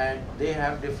 and they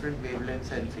have different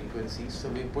wavelengths and frequencies. So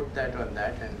we put that on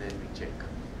that and then we check.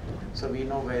 So we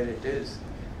know where it is.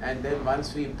 And then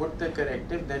once we put the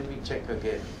corrective, then we check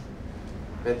again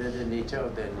whether the nature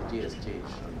of the energy has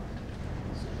changed or not.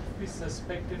 So if we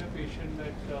suspect in a patient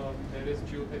that there is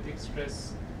geopathic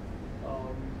stress,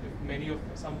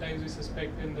 sometimes we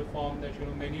suspect in the form that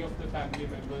many of the family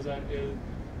members are ill,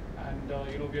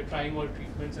 and we are trying all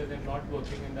treatments and they're not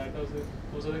working, and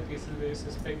those are the cases where we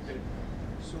suspect it.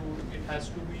 So it has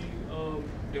to be a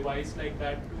device like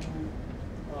that to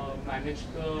manage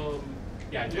the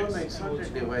gadgets. No, it's and not a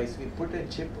also- device. We put a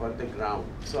chip on the ground.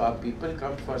 So our people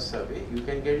come for survey. You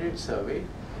can get it surveyed.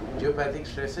 Geopathic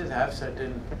stresses have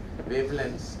certain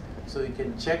wavelengths. So you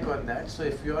can check on that. So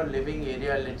if your living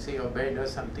area, let's say your bed or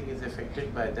something is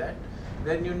affected by that,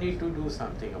 then you need to do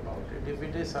something about it. If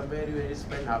it is somewhere you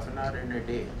spend half an hour in a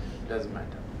day, doesn't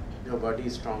matter. Your body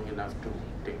is strong enough to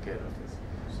take care of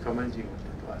it. Kamalji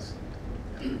wanted to ask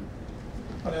something.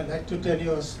 Well, I'd like to tell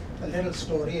you a little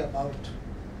story about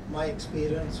my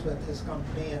experience with his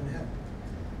company and him.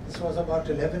 This was about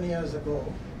 11 years ago.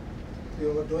 We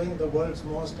were doing the world's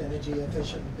most energy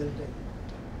efficient building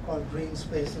called Green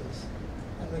Spaces.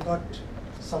 And we got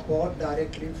support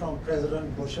directly from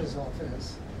President Bush's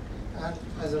office. And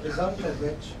as a result of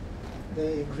which,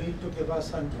 they agreed to give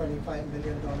us $125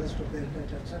 million to build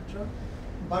it, etc.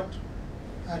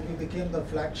 And we became the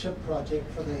flagship project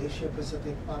for the Asia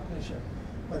Pacific Partnership.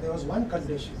 But there was one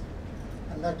condition,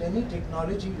 and that any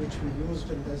technology which we used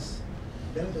in this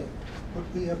building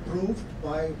would be approved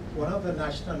by one of the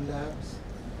national labs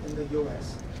in the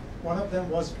US. One of them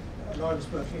was Lawrence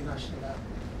Berkeley National Lab.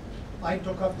 I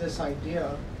took up this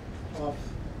idea of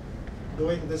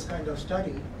doing this kind of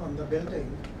study on the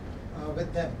building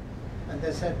with them. And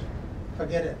they said,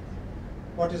 forget it.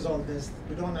 What is all this?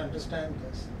 We don't understand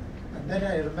this. And then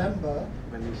I remember,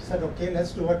 said, okay,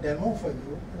 let's do a demo for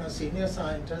you. And a senior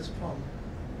scientist from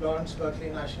Lawrence Berkeley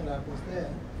National Lab was there.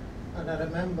 And I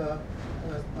remember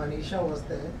Manisha was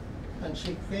there, and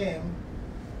she came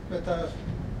with a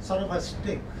sort of a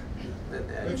stick,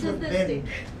 which would bend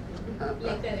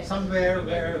somewhere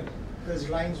where these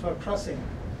lines were crossing.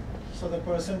 So the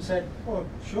person said, oh,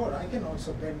 sure, I can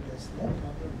also bend this, no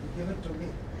problem, give it to me.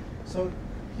 So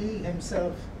he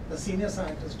himself, the senior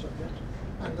scientist, took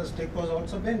it, and the stick was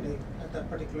also bending at that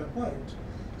particular point.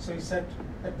 So he said,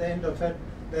 at the end of it,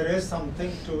 there is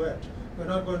something to it. We're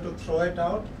not going to throw it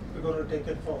out, we're going to take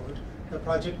it forward. The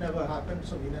project never happened,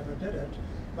 so we never did it.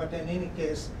 But in any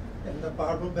case, in the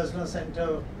Power Business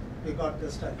Center, we got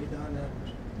the study done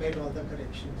and made all the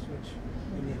corrections which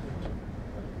we needed.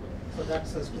 So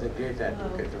that's the He's story. a great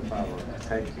advocate of power.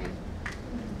 Thank you.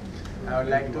 I would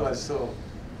like to also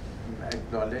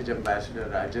acknowledge Ambassador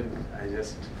Rajan. I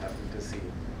just happened to see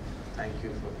him. Thank you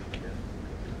for being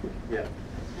here. Yeah.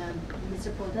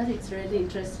 Mr. Poddar, it's really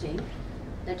interesting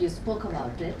that you spoke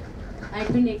about it.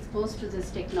 I've been exposed to this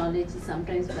technology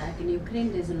sometimes back in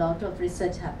Ukraine. There's a lot of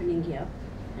research happening here.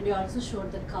 And you also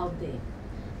showed the cow there.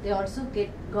 They also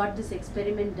got this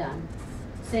experiment done,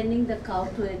 sending the cow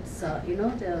to its,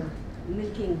 the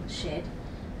milking shed,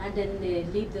 and then they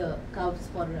leave the cows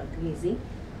for grazing.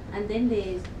 And then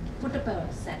they put up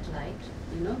a satellite,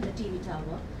 the TV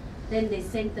tower. Then they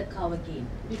sent the cow again.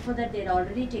 Before that, they'd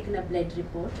already taken a blood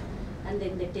report, and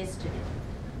then they tested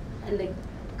it. And the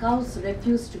cows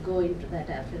refused to go into that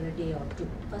after a day or two.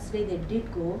 First day they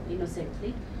did go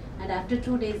innocently, and after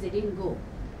 2 days they didn't go.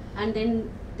 And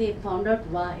then they found out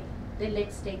why. Then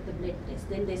let's take the blood test.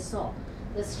 Then they saw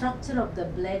the structure of the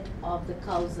blood of the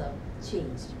cows are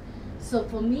changed. So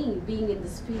for me, being in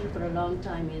this field for a long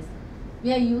time is,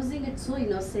 we are using it so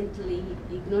innocently,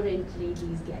 ignorantly,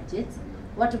 these gadgets.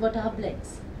 What about our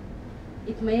bloods?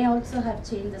 It may also have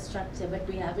changed the structure, but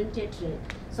we haven't yet read.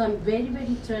 So I'm very,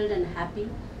 very thrilled and happy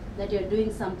that you're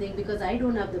doing something, because I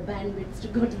don't have the bandwidth to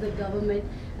go to the government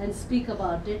and speak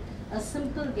about it. A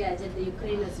simple gadget the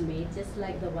Ukraine has made, just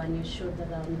like the one you showed the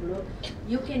round globe,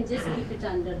 you can just keep it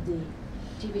under the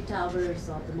TV towers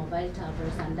or the mobile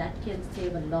towers, and that can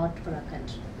save a lot for our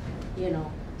country, you know.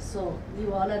 So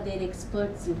you all are their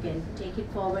experts, you can take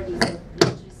it forward. He's a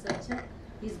great researcher.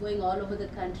 He's going all over the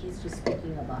countries to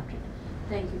speaking about it.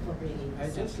 Thank you for bringing this.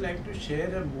 I'd just like to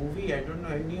share a movie. I don't know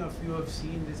any of you have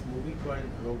seen this movie called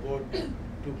Robot 2.0.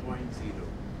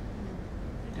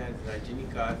 It has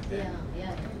Rajinikanth and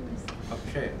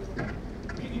Ajay.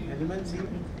 Anyone seen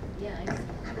it? Yeah, I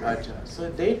see. Ajay. So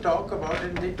they talk about it,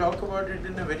 and they talk about it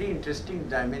in a very interesting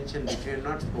dimension which we have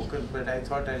not spoken, but I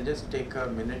thought I'll just take a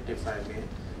minute, if I may,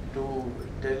 to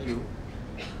tell you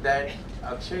that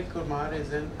Akshay Kumar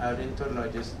is an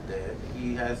ornithologist there.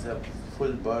 He has a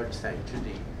full bird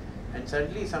sanctuary, and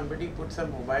suddenly somebody puts a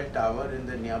mobile tower in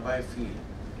the nearby field,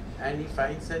 and he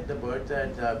finds that the birds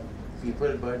that the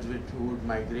birds which would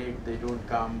migrate, they don't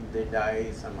come, they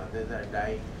die, some others are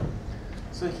dying.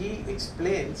 So he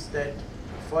explains that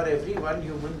for every one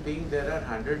human being there are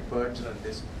 100 birds on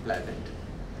this planet.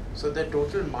 So the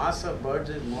total mass of birds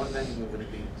is more than human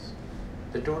beings.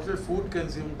 The total food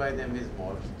consumed by them is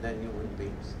more than human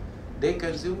beings. They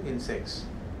consume insects.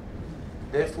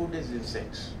 Their food is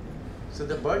insects. So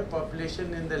the bird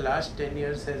population in the last 10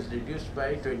 years has reduced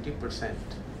by 20%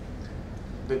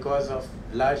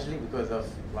 largely because of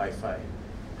Wi-Fi.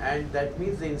 And that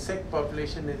means the insect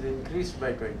population is increased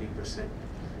by 20%.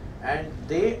 And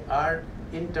they are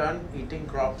in turn eating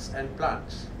crops and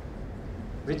plants,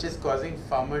 which is causing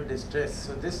farmer distress.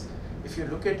 So this, if you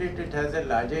look at it, it has a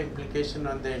larger implication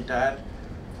on the entire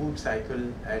food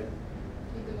cycle and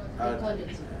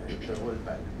the whole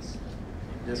balance.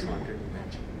 Just wanted to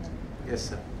mention. Yes,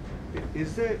 sir.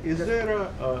 Is there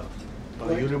a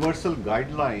universal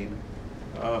guideline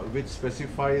which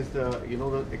specifies the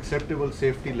the acceptable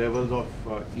safety levels of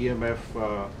EMF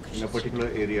in a particular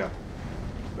area?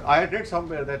 I had read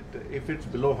somewhere that if it's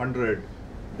below 100,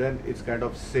 then it's kind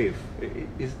of safe.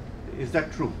 Is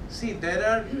that true? See, there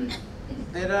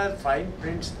are fine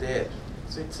prints there.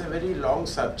 So it's a very long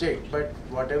subject, but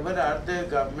whatever are the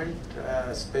government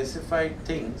specified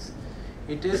things,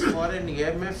 it is for an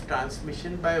EMF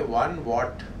transmission by 1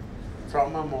 watt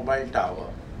from a mobile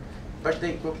tower. But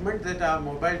the equipment that our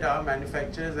mobile tower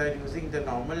manufacturers are using,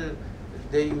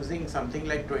 they're using something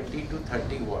like 20 to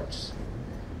 30 watts.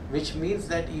 Which means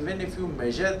that even if you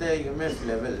measure the EMF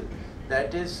level,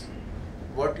 that is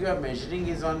what you are measuring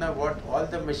is on a watt. All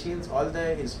the machines, all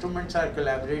the instruments are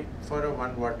collaborate for a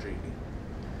 1 watt reading.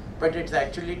 But it's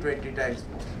actually 20 times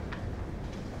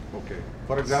more. Okay.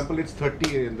 For example, it's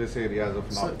 30 in this area as of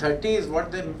now. So 30 is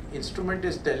what the instrument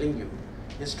is telling you.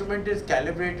 Instrument is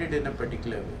calibrated in a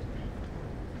particular way,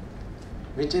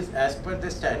 which is as per the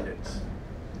standards.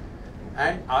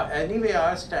 And anyway,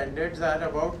 our standards are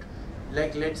about,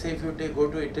 like let's say if you go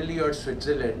to Italy or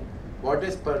Switzerland, what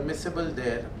is permissible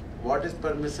there, what is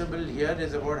permissible here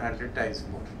is about 100 times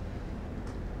more.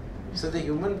 So the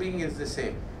human being is the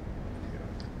same.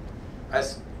 A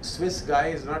Swiss guy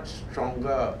is not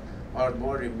stronger or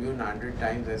more immune 100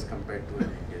 times as compared to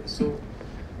an Indian. So,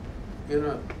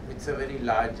 it's a very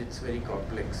large, it's very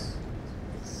complex.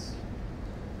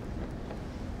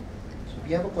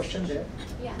 We have a question there.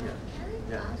 Yeah. Can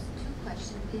I ask 2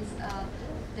 questions, please?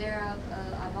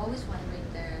 I'm always wondering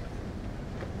there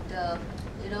are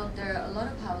a lot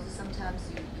of houses. Sometimes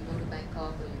you go to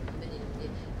Bangkok or even in India,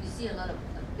 you see a lot of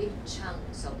big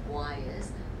chunks of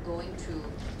wires going through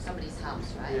somebody's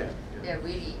house, right? Yeah. They're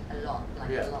really a lot,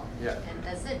 a lot. Yeah. And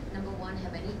does it, number one,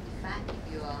 have any effect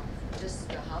if you are just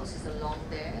your house is along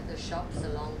there, the shops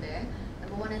along there?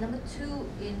 Number one, and number two,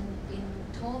 in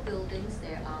tall buildings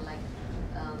there are like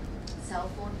cell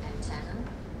phone antenna.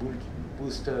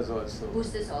 Boosters also.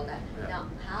 Boosters, all that. Yeah. Now,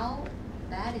 how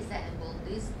bad is that, and will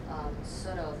this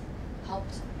sort of help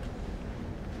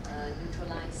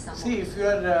neutralize some See, of if you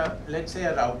are, let's say,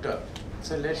 a router,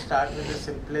 so let's start with the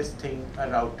simplest thing, a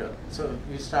router. So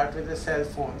you start with a cell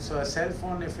phone. So a cell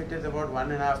phone, if it is about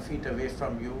 1.5 feet away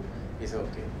from you, is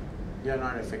okay. You are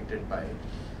not affected by it.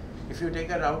 If you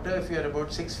take a router, if you are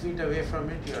about 6 feet away from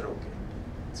it, you are okay.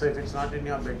 So if it's not in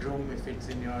your bedroom, if it's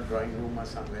in your drawing room or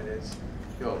somewhere else,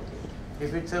 you're okay.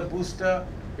 If it's a booster,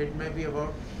 it may be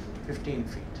about 15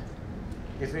 feet.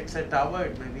 If it's a tower,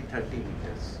 it may be 30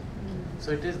 meters.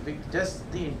 So it is just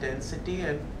the intensity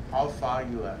and how far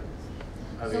you are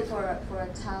away. So for a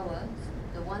tower,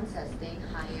 the ones that are staying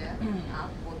higher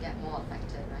up will get more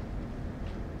affected, right?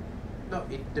 No,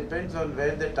 it depends on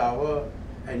where the tower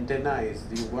antenna is.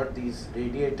 You got these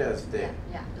radiators there.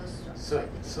 Yeah, those.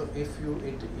 So if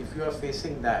you are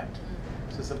facing that,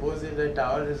 so suppose if the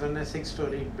tower is on a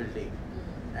 6-story building,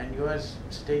 and you are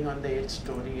staying on the 8th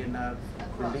story in a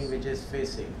building which is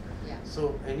facing. Yeah.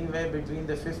 So anywhere between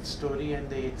the 5th story and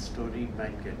the 8th story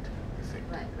might get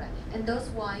affected. Right. And those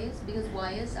wires, because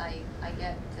wires, I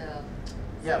get.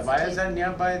 Yeah, wires are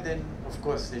nearby, then of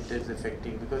course it is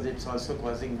affecting because it's also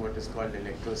causing what is called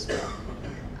electrosmog.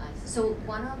 So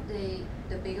one of the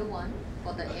bigger one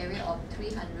for the area of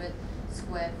 300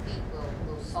 square feet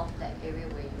will solve that area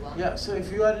where you are. Yeah, so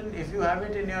if you have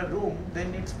it in your room,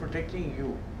 then it's protecting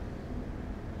you.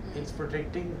 It's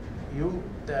protecting you,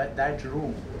 that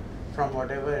room, from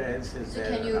whatever else is there.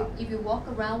 So can you, around. if you walk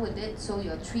around with it, so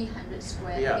you're 300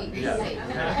 square feet safe.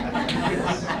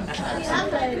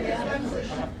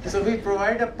 So we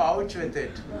provide a pouch with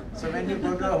it. So when you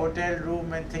go to a hotel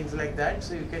room and things like that,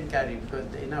 so you can carry,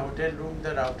 because in a hotel room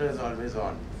the router is always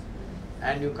on,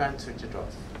 and you can't switch it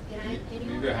off.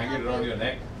 Maybe hang it around your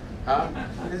neck.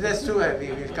 This is too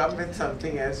heavy. We'll come with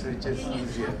something else which is Can you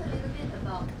easier. talk a little bit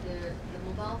about the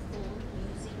mobile phone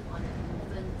using on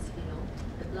infants,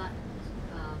 the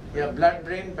blood?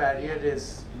 Blood-brain barrier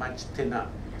is much thinner,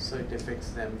 so it affects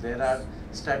them. There are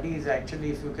studies,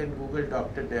 actually, if you can Google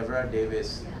Dr. Deborah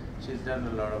Davis, she's done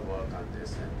a lot of work on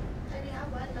this. And we have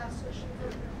one last question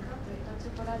for Dr.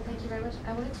 Poddar. Thank you very much.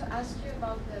 I wanted to ask you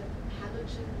about the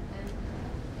halogen and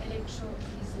electro,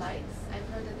 these lights. I've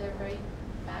heard that they're very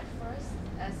bad for us,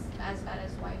 as bad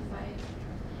as Wi-Fi.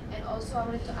 And also I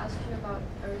wanted to ask you about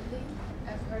earthing.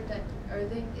 I've heard that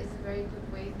earthing is a very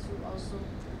good way to also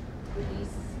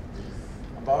release these.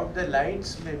 About the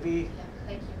lights, maybe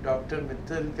Thank you. Dr.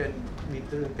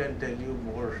 Mittal can tell you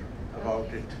more about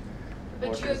it.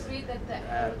 But you agree that the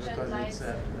halogen lights...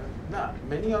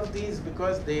 Many of these,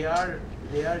 because they are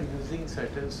using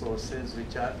certain sources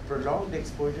which are prolonged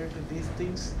exposure to these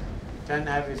things can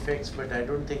have effects, but I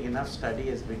don't think enough study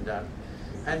has been done.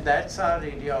 And that's our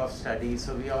area of study.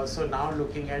 So we are also now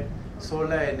looking at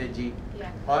solar energy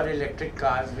or electric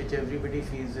cars, which everybody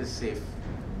feels is safe.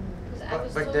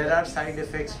 But there are side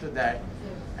effects to that.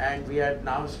 And we are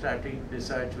now starting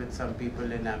research with some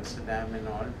people in Amsterdam and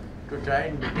all to try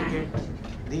and mitigate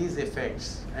these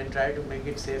effects and try to make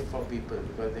it safe for people,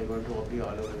 because they're going to be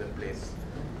all over the place.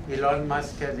 Elon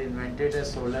Musk has invented a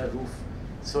solar roof,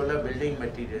 solar building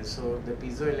material. So the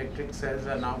piezoelectric cells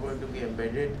are now going to be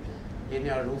embedded in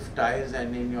your roof tiles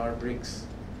and in your bricks.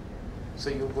 So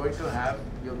you're going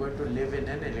to live in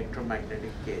an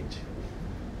electromagnetic cage.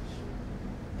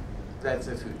 That's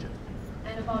the future.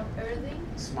 And about earthing?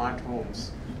 Smart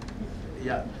homes.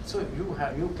 Yeah. So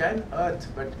you can earth,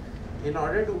 but in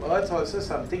order to earth also,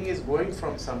 something is going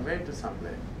from somewhere to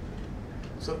somewhere.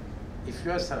 So if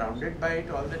you are surrounded by it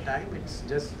all the time, it's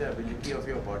just the ability of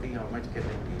your body, how much can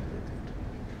it deal with it.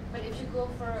 But if you go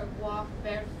for a walk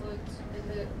barefoot in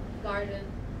the garden,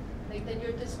 then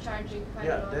you're discharging quite a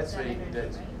lot of that energy,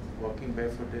 right? Walking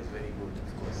barefoot is very good,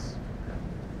 of course.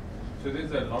 So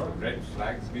there's a lot of red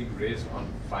flags being raised on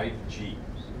 5G,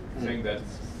 saying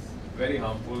that's very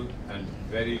harmful and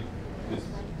very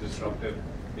disruptive.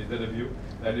 Is that a view?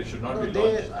 That it should not be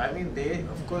launched?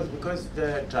 Of course, because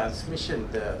the transmission,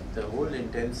 the whole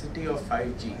intensity of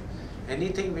 5G,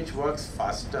 anything which works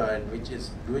faster and which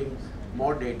is doing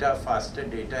more data, faster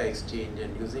data exchange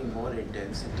and using more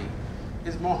intensity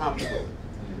is more harmful.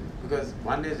 Because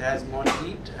one has more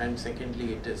heat, and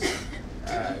secondly it is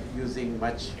using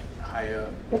much higher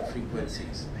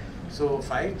frequencies. So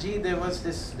 5G,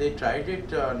 they tried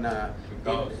it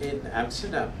in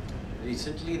Amsterdam.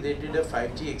 Recently they did a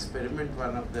 5G experiment,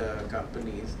 one of the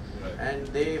companies, and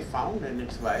they found, and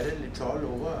it's viral, it's all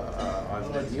over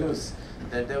on the news,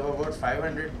 that there were about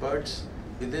 500 birds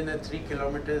within a 3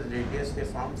 kilometers radius. They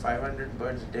found 500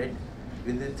 birds dead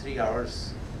within 3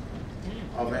 hours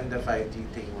of when the 5G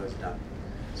thing was done.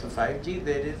 So 5G,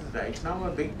 there is right now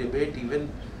a big debate. Even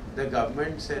the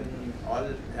governments and all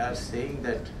are saying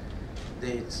that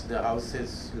the house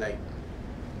is like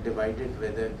divided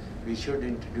whether we should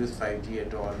introduce 5G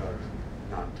at all or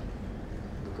not,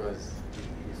 because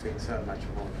the effects are much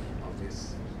more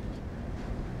obvious.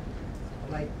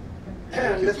 Right.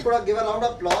 Let's give a round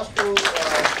of applause to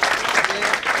Ajay.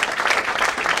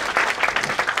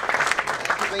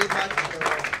 Thank you very much.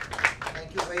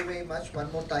 Thank you very, very much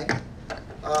one more time.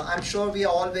 I'm sure we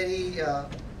are all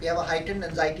we have a heightened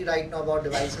anxiety right now about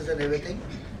devices and everything.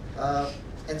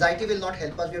 Anxiety will not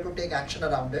help us. We have to take action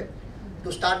around it.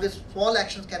 To start with, small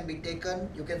actions can be taken.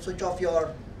 You can switch off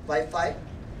your Wi-Fi.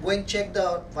 Go and check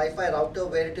the Wi-Fi router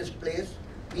where it is placed.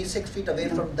 Be 6 feet away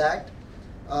from that.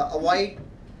 Avoid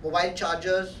mobile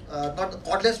chargers, not the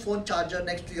cordless phone charger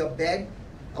next to your bed.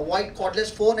 Avoid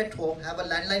cordless phone at home. Have a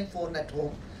landline phone at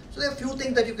home. So there are a few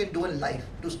things that you can do in life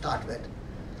to start with.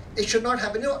 It should not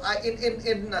happen. You know,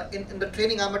 in the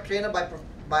training, I'm a trainer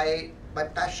by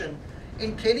passion.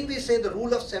 In training, we say the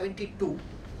rule of 72.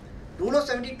 Rule of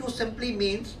 72 simply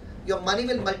means your money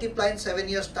will multiply in 7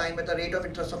 years' time at a rate of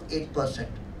interest of 8%.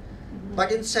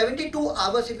 But in 72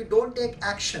 hours, if you don't take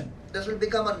action, this will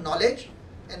become a knowledge,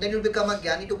 and then you'll become a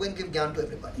Gyani to go and give Gyan to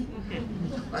everybody.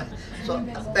 Right? So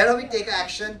better we take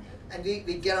action and we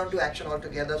get on to action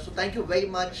altogether. So thank you very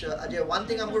much, Ajay. One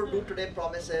thing I'm going to do today,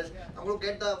 promise is, I'm going to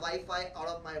get the Wi-Fi out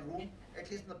of my room, at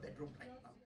least in the bedroom.